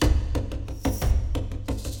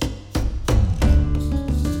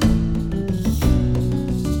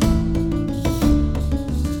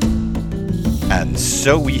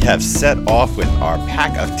So we have set off with our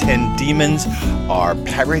pack of 10 demons, our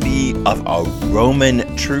parody of a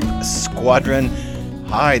Roman troop squadron.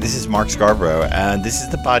 Hi, this is Mark Scarborough, and this is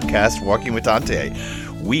the podcast Walking with Dante.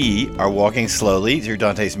 We are walking slowly through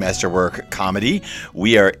Dante's masterwork comedy.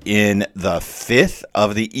 We are in the fifth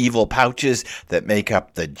of the evil pouches that make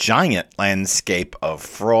up the giant landscape of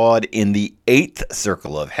fraud. In the eighth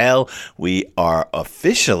circle of hell, we are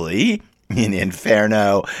officially in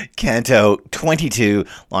Inferno, Canto 22,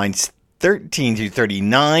 lines 13 through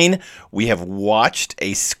 39. We have watched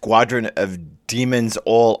a squadron of demons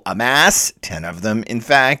all amass, 10 of them in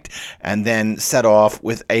fact, and then set off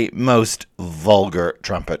with a most vulgar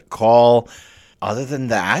trumpet call. Other than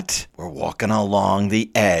that, we're walking along the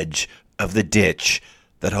edge of the ditch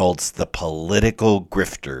that holds the political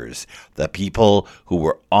grifters, the people who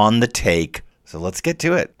were on the take. So let's get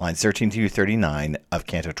to it. Lines 13 through 39 of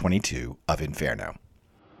Canto 22 of Inferno.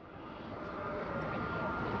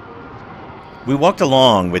 We walked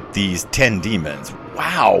along with these 10 demons.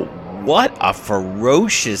 Wow, what a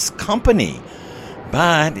ferocious company.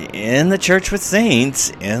 But in the church with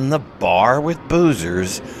saints, in the bar with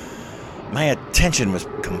boozers, my attention was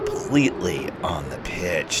completely on the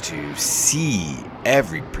pitch to see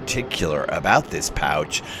every particular about this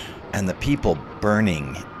pouch and the people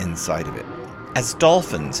burning inside of it. As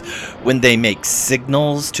dolphins, when they make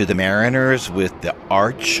signals to the mariners with the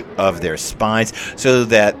arch of their spines so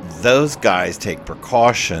that those guys take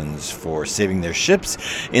precautions for saving their ships,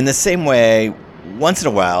 in the same way, once in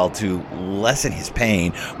a while, to lessen his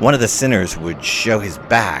pain, one of the sinners would show his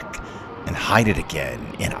back and hide it again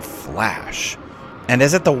in a flash. And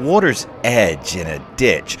as at the water's edge in a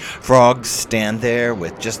ditch, frogs stand there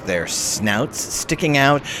with just their snouts sticking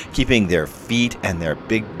out, keeping their feet and their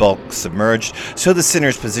big bulk submerged, so the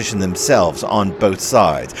sinners position themselves on both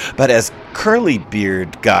sides. But as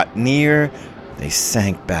Curlybeard got near, they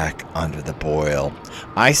sank back under the boil.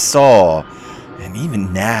 I saw, and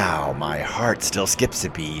even now my heart still skips a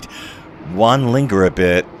beat, one linger a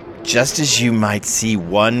bit, just as you might see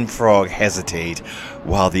one frog hesitate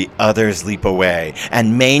while the others leap away,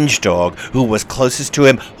 and Mange Dog, who was closest to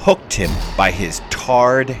him, hooked him by his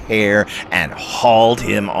tarred hair and hauled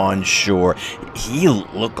him on shore. He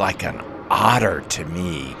looked like an otter to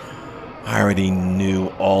me. I already knew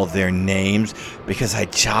all their names because I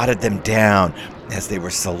jotted them down as they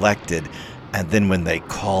were selected and then when they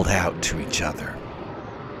called out to each other.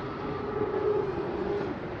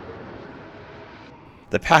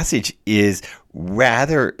 The passage is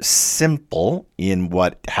rather simple in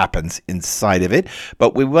what happens inside of it,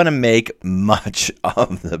 but we want to make much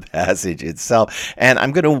of the passage itself. And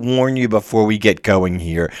I'm going to warn you before we get going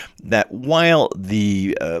here that while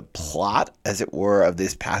the plot, as it were, of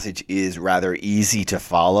this passage is rather easy to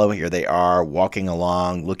follow, here they are walking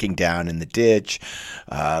along, looking down in the ditch.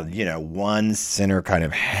 One sinner kind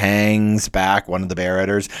of hangs back, one of the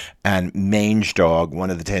Barretters, and Mange Dog, one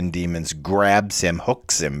of the 10 demons, grabs him,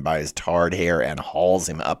 hooks him by his tarred hair, and hauls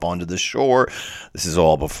him up onto the shore. This is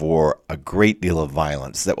all before a great deal of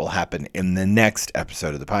violence that will happen in the next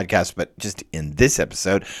episode of the podcast. But just in this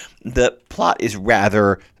episode, the plot is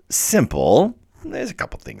rather simple. There's a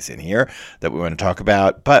couple things in here that we want to talk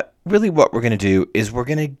about. But really what we're going to do is we're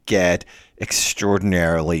going to get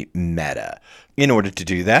extraordinarily meta. In order to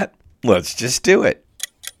do that, let's just do it.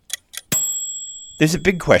 There's a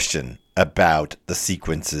big question about the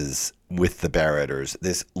sequences with the Barretters,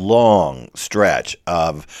 this long stretch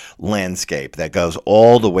of landscape that goes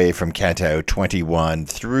all the way from Canto 21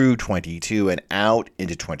 through 22 and out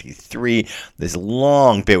into 23. This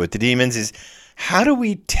long bit with the demons is, how do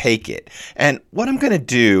we take it? And what I'm going to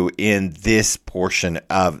do in this portion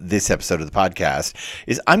of this episode of the podcast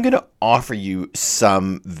is I'm going to offer you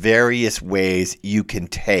some various ways you can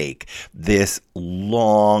take this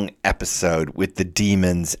long episode with the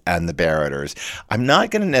demons and the Barretters. I'm not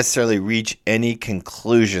going to necessarily reach any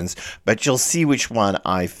conclusions, but you'll see which one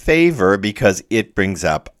I favor because it brings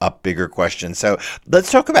up a bigger question. So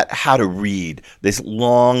let's talk about how to read this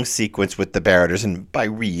long sequence with the Barretters. And by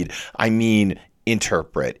read, I mean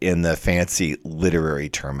interpret in the fancy literary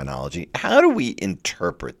terminology. How do we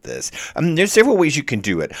interpret this? There's several ways you can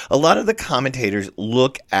do it. A lot of the commentators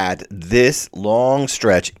look at this long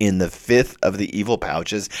stretch in the fifth of the evil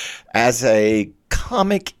pouches as a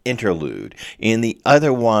comic interlude in the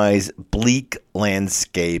otherwise bleak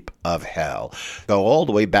landscape of hell. Go all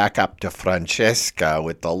the way back up to Francesca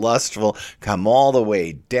with the lustful, come all the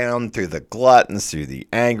way down through the gluttons, through the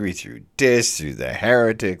angry, through Sanctus, through the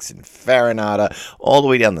Heretics and Farinata, all the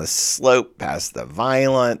way down the slope past the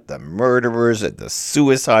violent, the murderers, and the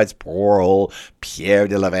suicides, poor old Pierre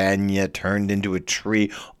de Lavagna turned into a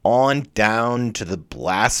tree, on down to the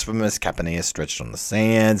blasphemous Capaneus stretched on the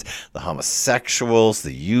sands, the homosexuals,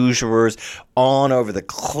 the usurers, on over the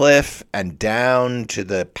cliff and down to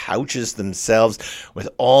the pouches themselves with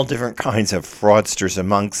all different kinds of fraudsters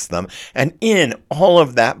amongst them. And in all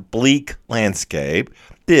of that bleak landscape,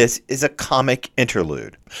 this is a comic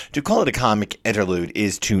interlude. To call it a comic interlude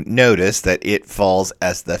is to notice that it falls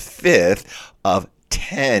as the fifth of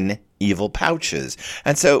 10 evil pouches.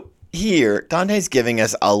 And so here, Dante's giving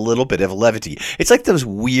us a little bit of levity. It's like those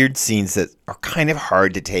weird scenes that are kind of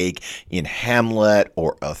hard to take in Hamlet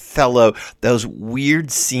or Othello, those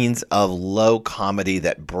weird scenes of low comedy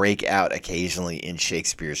that break out occasionally in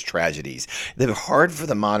Shakespeare's tragedies. They're hard for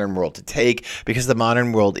the modern world to take because the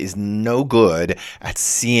modern world is no good at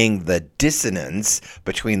seeing the dissonance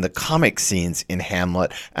between the comic scenes in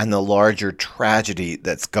Hamlet and the larger tragedy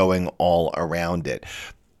that's going all around it.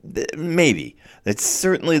 Maybe. That's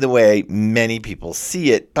certainly the way many people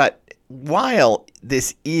see it. But while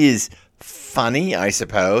this is funny, I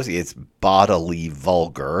suppose, it's bodily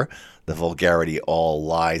vulgar. The vulgarity all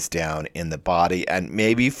lies down in the body. And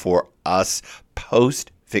maybe for us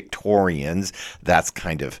post-Victorians, that's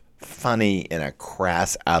kind of funny in a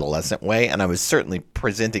crass adolescent way. And I was certainly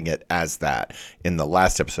presenting it as that in the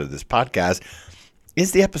last episode of this podcast.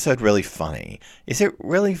 Is the episode really funny? Is it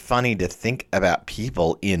really funny to think about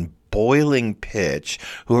people in boiling pitch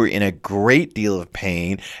who are in a great deal of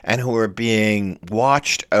pain and who are being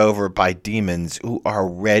watched over by demons who are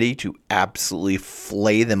ready to absolutely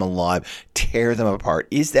flay them alive, tear them apart?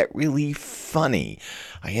 Is that really funny?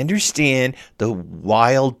 I understand the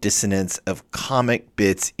wild dissonance of comic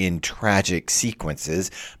bits in tragic sequences,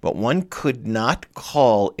 but one could not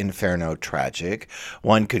call Inferno tragic.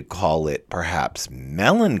 One could call it perhaps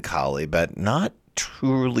melancholy, but not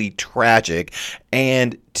truly tragic.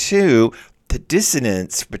 And two, the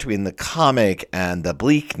dissonance between the comic and the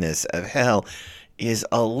bleakness of hell is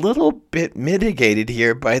a little bit mitigated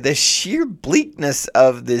here by the sheer bleakness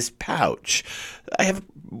of this pouch. I have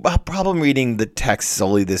a problem reading the text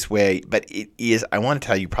solely this way, but it is, I want to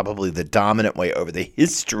tell you, probably the dominant way over the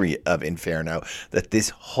history of Inferno that this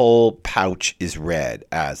whole pouch is read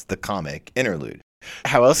as the comic interlude.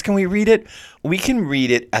 How else can we read it? We can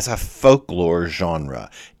read it as a folklore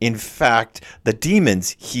genre. In fact, the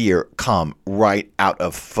demons here come right out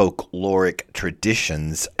of folkloric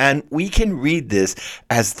traditions, and we can read this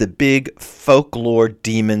as the big folklore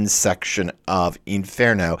demons section of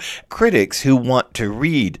Inferno. Critics who want to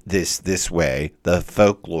read this way, the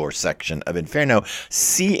folklore section of Inferno,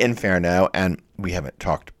 see Inferno, and we haven't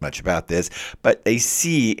talked much about this, but they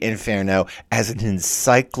see Inferno as an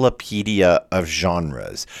encyclopedia of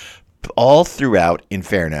genres. All throughout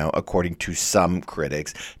Inferno, according to some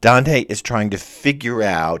critics, Dante is trying to figure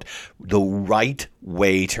out the right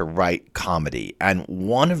way to write comedy. And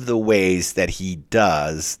one of the ways that he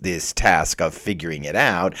does this task of figuring it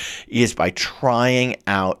out is by trying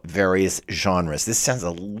out various genres. This sounds a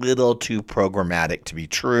little too programmatic to be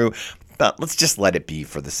true, but let's just let it be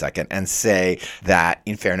for the second and say that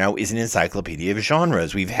Inferno is an encyclopedia of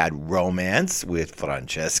genres. We've had romance with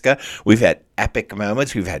Francesca. We've had epic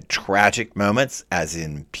moments. We've had tragic moments, as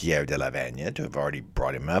in Pierre de Lavagna, to have already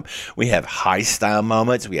brought him up. We have high-style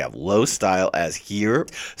moments. We have low-style, as here.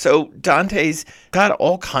 So Dante's got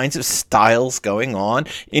all kinds of styles going on.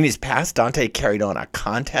 In his past, Dante carried on a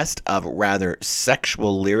contest of rather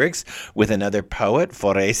sexual lyrics with another poet,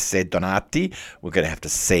 Forese Donati. We're going to have to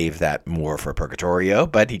save that more for Purgatorio,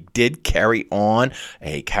 but he did carry on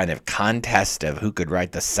a kind of contest of who could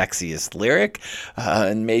write the sexiest lyric,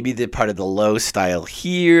 and maybe the part of the low style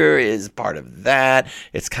here is part of that.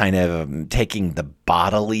 It's kind of taking the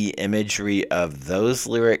bodily imagery of those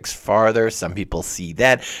lyrics farther. Some people see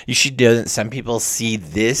that. You should know that some people see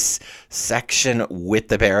this section with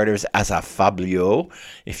the narrators as a fabliau.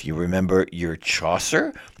 If you remember your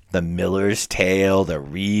Chaucer, the Miller's Tale, the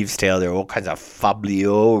Reeve's Tale, there are all kinds of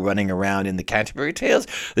fabliaux running around in the Canterbury Tales.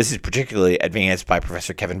 This is particularly advanced by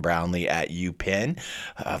Professor Kevin Brownlee at UPenn.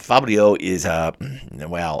 Fabliau is,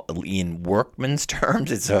 well, in workman's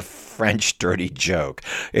terms, it's a French dirty joke.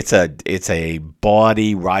 It's a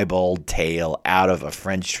bawdy, ribald tale out of a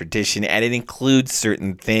French tradition, and it includes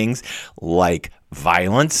certain things like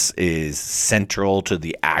Violence is central to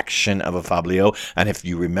the action of a fabliau, and if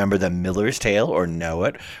you remember The Miller's Tale or know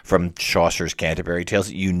it from Chaucer's Canterbury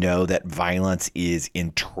Tales, you know that violence is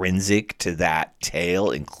intrinsic to that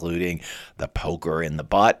tale, including the poker in the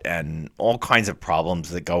butt and all kinds of problems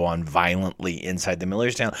that go on violently inside the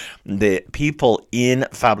Miller's Tale. The people in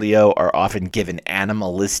fabliau are often given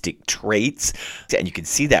animalistic traits, and you can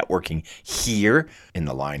see that working here in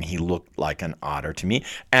the line, "He looked like an otter to me."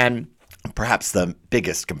 And perhaps the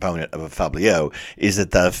biggest component of a fabliau is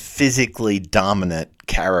that the physically dominant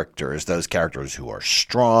characters, those characters who are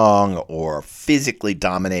strong or physically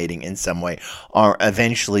dominating in some way, are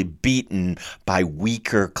eventually beaten by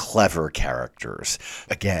weaker, clever characters.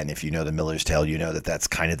 Again, if you know The Miller's Tale, you know that that's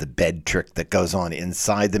kind of the bed trick that goes on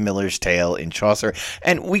inside The Miller's Tale in Chaucer.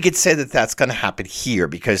 And we could say that that's going to happen here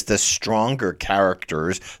because the stronger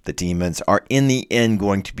characters, the demons, are in the end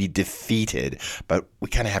going to be defeated. But we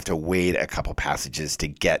kind of have to wait a couple passages to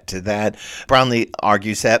get to that. Brownlee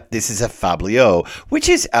argues that this is a fabliau, which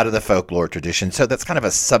is out of the folklore tradition. So that's kind of a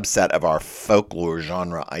subset of our folklore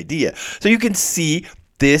genre idea. So you can see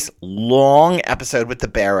this long episode with the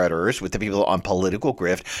Barretters, with the people on political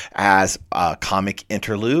grift, as a comic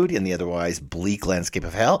interlude in the otherwise bleak landscape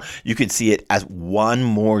of hell. You can see it as one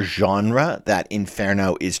more genre that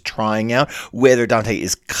Inferno is trying out, whether Dante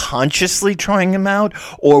is consciously trying them out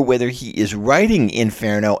or whether he is writing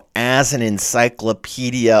Inferno as an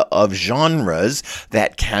encyclopedia of genres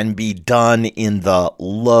that can be done in the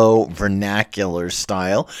low vernacular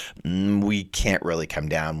style. We can't really come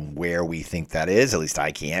down where we think that is, at least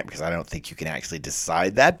I can't, because I don't think you can actually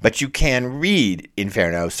decide that. But you can read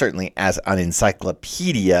Inferno certainly as an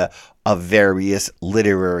encyclopedia of various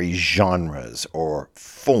literary genres or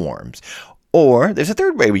forms. Or there's a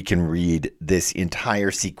third way we can read this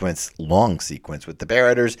entire sequence, long sequence with the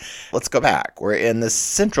Barretters. Let's go back. We're in the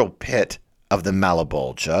central pit of the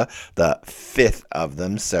Malebolgia, the fifth of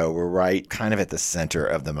them. So we're right kind of at the center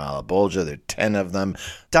of the Malebolgia. There are 10 of them.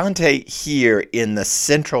 Dante here in the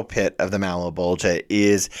central pit of the Malebolgia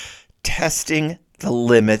is testing the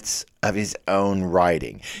limits of his own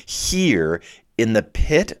writing. Here in the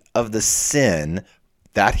pit of the sin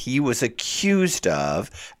that he was accused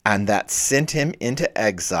of and that sent him into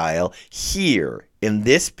exile, here in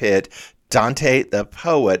this pit, Dante the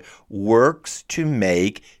poet works to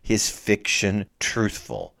make his fiction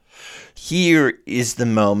truthful. Here is the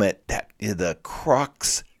moment that the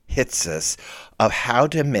crux hits us of how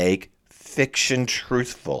to make fiction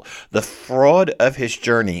truthful. The fraud of his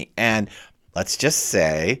journey, and let's just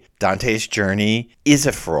say Dante's journey is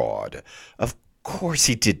a fraud. Of course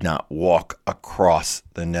he did not walk across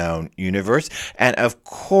the known universe. And of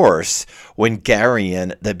course, when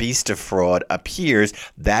Garyon, the beast of fraud, appears,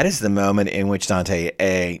 that is the moment in which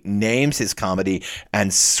Dante names his comedy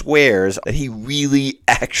and swears that he really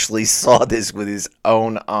actually saw this with his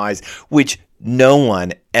own eyes, which no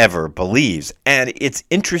one ever believes. And it's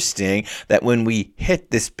interesting that when we hit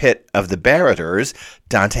this pit of the Barretters,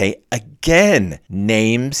 Dante again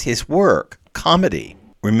names his work comedy.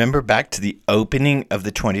 Remember back to the opening of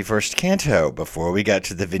the 21st canto, before we got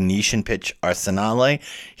to the Venetian pitch Arsenale,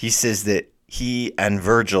 he says that he and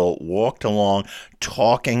Virgil walked along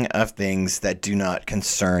talking of things that do not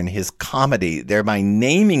concern his comedy, thereby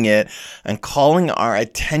naming it and calling our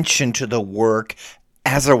attention to the work,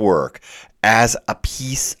 as a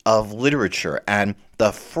piece of literature. And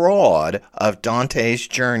the fraud of Dante's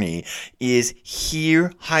journey is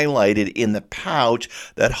here highlighted in the pouch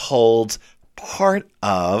that holds part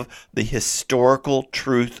of the historical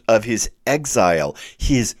truth of his exile,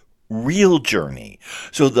 his real journey.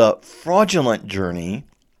 So the fraudulent journey,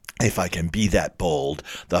 if I can be that bold,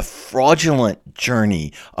 the fraudulent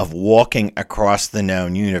journey of walking across the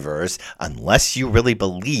known universe, unless you really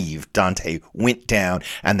believe Dante went down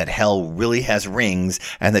and that hell really has rings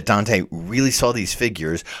and that Dante really saw these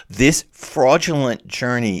figures, this fraudulent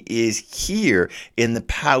journey is here in the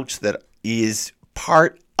pouch that is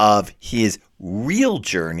part of his real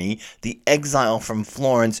journey, the exile from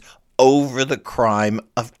Florence over the crime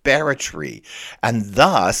of barratry. And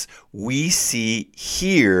thus, we see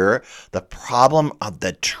here the problem of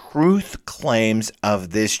the truth claims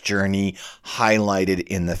of this journey highlighted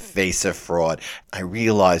in the face of fraud. I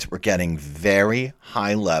realize we're getting very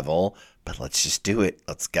high level, but let's just do it.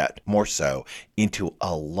 Let's get more so into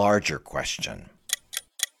a larger question.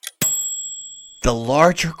 The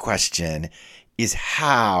larger question is,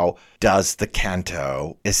 how does the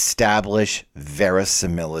canto establish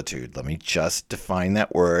verisimilitude? Let me just define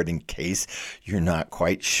that word in case you're not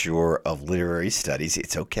quite sure of literary studies.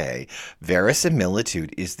 It's okay.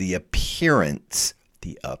 Verisimilitude is the appearance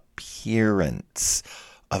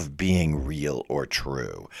of being real or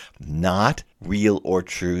true. Not real or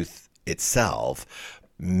truth itself,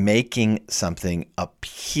 making something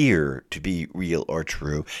appear to be real or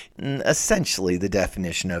true, essentially the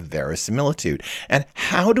definition of verisimilitude. And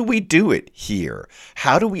how do we do it here?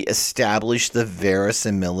 How do we establish the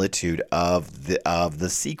verisimilitude of the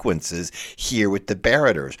sequences here with the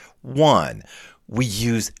Barators? One, we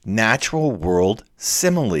use natural world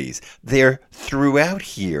similes. They're throughout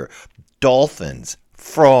here. Dolphins,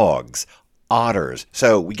 frogs, otters.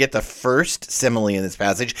 So we get the first simile in this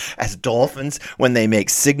passage as dolphins when they make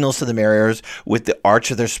signals to the mariners with the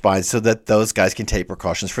arch of their spines so that those guys can take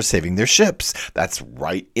precautions for saving their ships. That's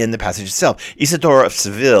right in the passage itself. Isidore of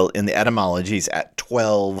Seville in the Etymologies at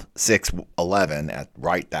 12.6.11, at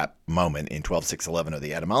right that moment in 12.6.11 of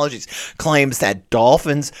the Etymologies, claims that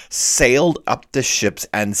dolphins sailed up the ships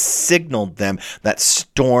and signaled them that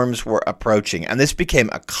storms were approaching. And this became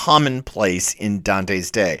a commonplace in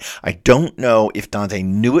Dante's day. I don't know if Dante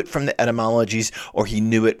knew it from the Etymologies or he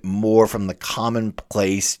knew it more from the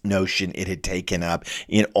commonplace notion it had taken up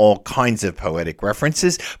in all kinds of poetic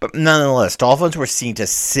references. But nonetheless, dolphins were seen to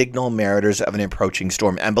signal mariners of an approaching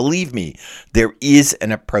storm. And believe me, there is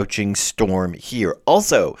an approaching storm here.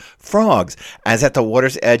 Also, frogs, as at the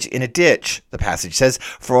water's edge in a ditch. The passage says,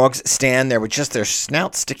 frogs stand there with just their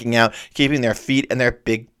snouts sticking out, keeping their feet and their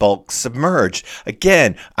big bulk submerged.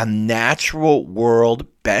 Again, a natural world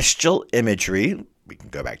bestial imagery. We can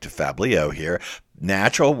go back to Fablio here.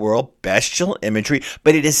 Natural world bestial imagery,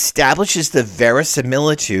 but it establishes the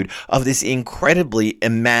verisimilitude of this incredibly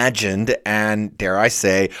imagined and, dare I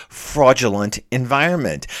say, fraudulent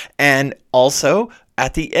environment. And also,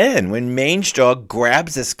 at the end, when Mange-Dog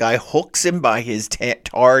grabs this guy, hooks him by his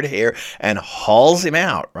tarred hair, and hauls him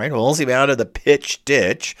out, right? Hauls him out of the pitch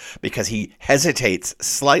ditch because he hesitates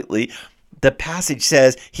slightly. The passage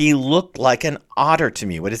says he looked like an otter to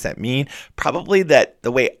me. What does that mean? Probably that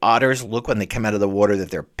the way otters look when they come out of the water, that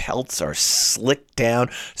their pelts are slicked down.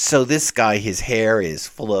 So this guy, his hair is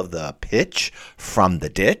full of the pitch from the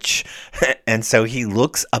ditch. And so he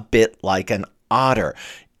looks a bit like an otter.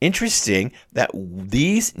 Interesting that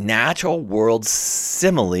these natural world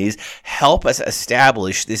similes help us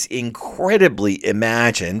establish this incredibly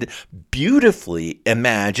imagined, beautifully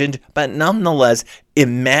imagined, but nonetheless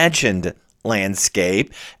imagined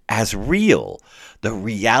landscape as real. The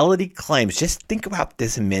reality claims, just think about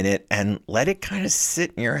this a minute and let it kind of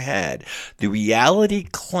sit in your head. The reality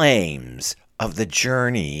claims of the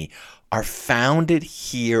journey are founded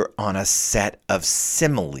here on a set of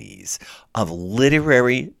similes, of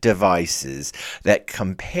literary devices that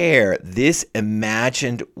compare this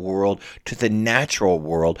imagined world to the natural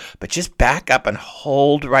world. But just back up and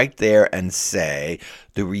hold right there and say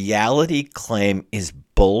the reality claim is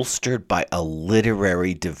bolstered by a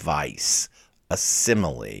literary device, a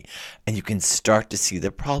simile, and you can start to see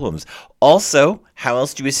the problems. Also, how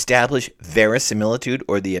else do you establish verisimilitude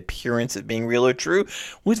or the appearance of being real or true?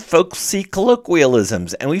 With folksy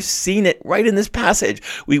colloquialisms, and we've seen it right in this passage.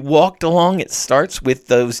 We walked along, it starts with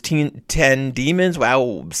those 10 demons,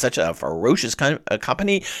 wow, such a ferocious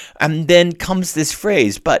company, and then comes this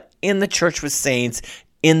phrase, but in the church with saints,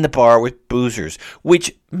 in the bar with boozers,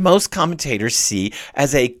 which most commentators see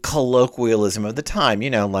as a colloquialism of the time,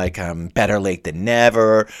 like better late than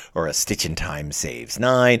never, or a stitch in time saves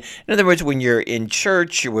nine. In other words, when you're in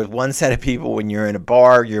church, you're with one set of people. When you're in a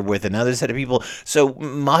bar, you're with another set of people. So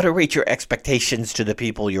moderate your expectations to the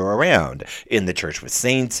people you're around. In the church with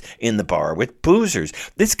saints, in the bar with boozers.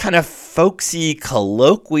 This kind of folksy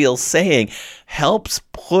colloquial saying helps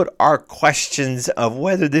put our questions of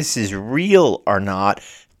whether this is real or not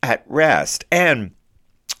at rest. And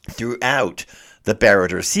throughout the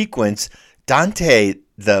Barator sequence, Dante,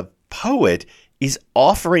 the poet, is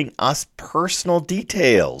offering us personal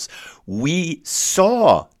details. We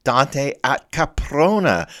saw Dante at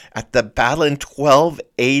Caprona at the battle in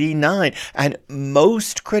 1289. And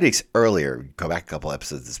most critics earlier, go back a couple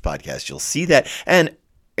episodes of this podcast, you'll see that. And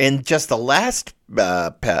in just the last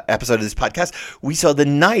episode of this podcast, we saw the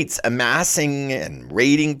knights amassing and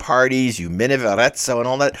raiding parties, Eumene Verezzo and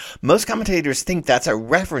all that. Most commentators think that's a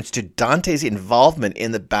reference to Dante's involvement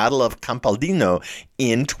in the Battle of Campaldino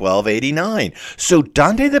in 1289. So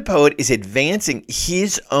Dante the poet is advancing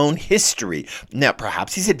his own history. Now,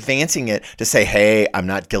 perhaps he's advancing it to say, hey, I'm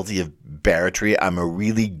not guilty of barratry. I'm a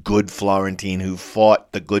really good Florentine who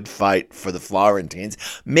fought the good fight for the Florentines.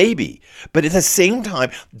 Maybe. But at the same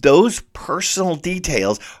time, those personal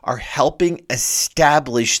details are helping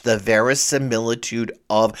establish the verisimilitude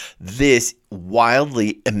of this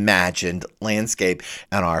wildly imagined landscape.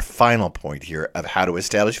 And our final point here of how to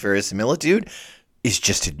establish verisimilitude, is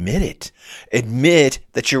just admit it. Admit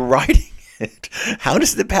that you're writing it. How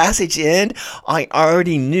does the passage end? I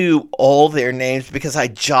already knew all their names because I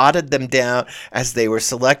jotted them down as they were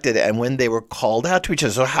selected and when they were called out to each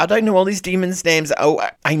other. So how did I know all these demons' names? Oh,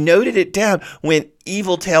 I noted it down when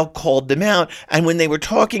Evil Tale called them out and when they were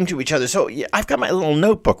talking to each other. So yeah, I've got my little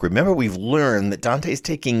notebook. Remember, we've learned that Dante's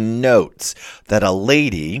taking notes that a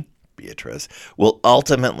lady, Beatrice, will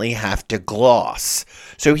ultimately have to gloss.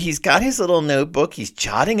 So he's got his little notebook. He's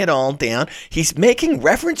jotting it all down. He's making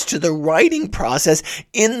reference to the writing process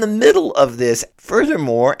in the middle of this.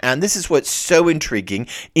 Furthermore, and this is what's so intriguing,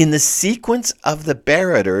 in the sequence of the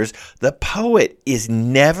Barrators, the poet is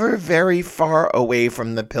never very far away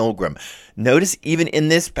from the pilgrim. Notice even in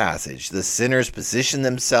this passage, the sinners position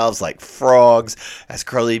themselves like frogs. As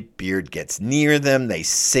Curlybeard gets near them, they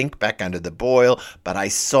sink back under the boil. But I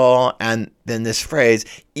saw, and then this phrase,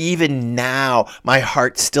 even now my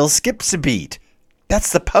heart still skips a beat.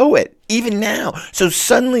 That's the poet, even now. So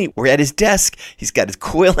suddenly we're at his desk. He's got his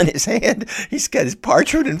quill in his hand. He's got his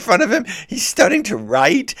parchment in front of him. He's starting to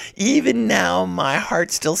write. Even now, my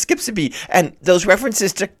heart still skips a beat. And those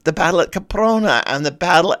references to the battle at Caprona and the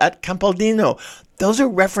battle at Campaldino, those are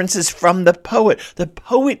references from the poet. The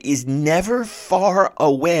poet is never far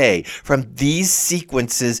away from these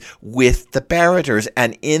sequences with the Barrators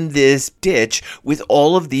and in this ditch with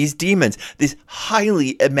all of these demons, this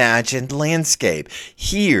highly imagined landscape.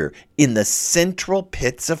 Here, in the central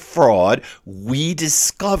pits of fraud, we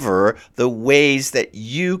discover the ways that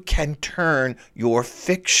you can turn your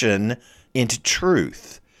fiction into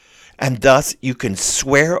truth. And thus, you can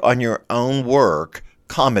swear on your own work,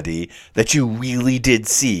 comedy, that you really did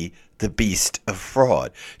see the beast of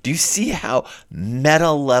fraud. Do you see how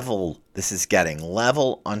meta level this is getting?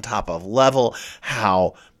 Level on top of level.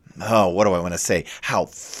 How, what do I want to say? How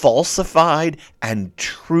falsified and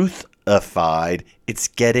truthified it's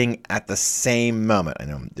getting at the same moment. I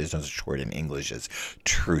know there's no such word in English as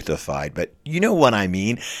truthified, but you know what I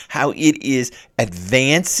mean. How it is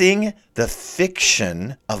advancing the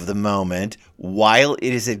fiction of the moment while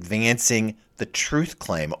it is advancing the truth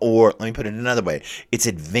claim. Or let me put it another way. It's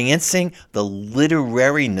advancing the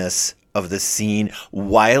literariness of the scene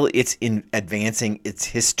while it's advancing its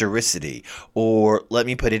historicity. Or let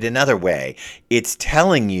me put it another way. It's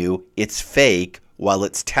telling you it's fake while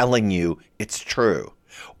it's telling you it's true.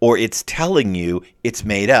 Or it's telling you it's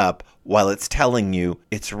made up while it's telling you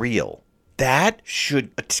it's real. That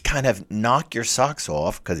should kind of knock your socks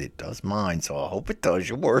off, because it does mine, so I hope it does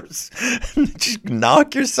yours. Just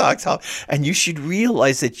knock your socks off. And you should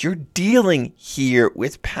realize that you're dealing here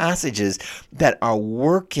with passages that are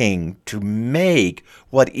working to make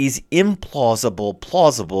what is implausible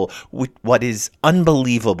plausible, what is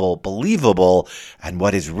unbelievable believable, and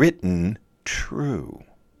what is written true.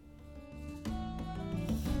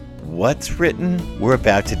 What's written? We're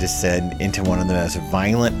about to descend into one of the most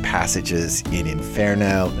violent passages in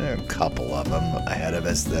Inferno. There are a couple of them ahead of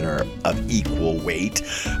us that are of equal weight,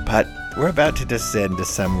 but we're about to descend to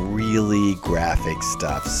some really graphic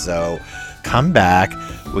stuff. So come back.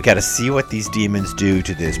 We got to see what these demons do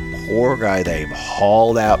to this poor guy they've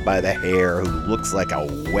hauled out by the hair, who looks like a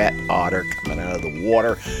wet otter coming out of the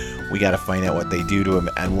water. We got to find out what they do to him,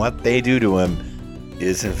 and what they do to him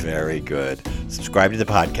isn't very good. Subscribe to the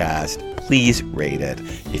podcast. Please rate it.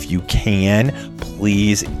 If you can,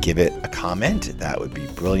 please give it a comment. That would be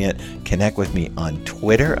brilliant. Connect with me on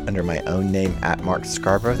Twitter under my own name, @Mark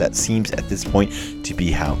Scarborough. That seems at this point to be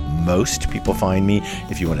how most people find me.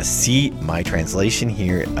 If you want to see my translation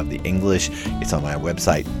here of the English, it's on my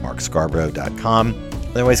website, markscarborough.com.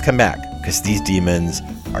 Otherwise, come back, because these demons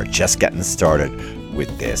are just getting started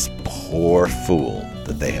with this poor fool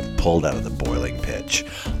that they have pulled out of the boiling pitch.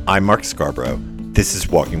 I'm Mark Scarborough. This is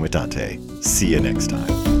Walking with Dante. See you next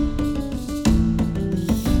time.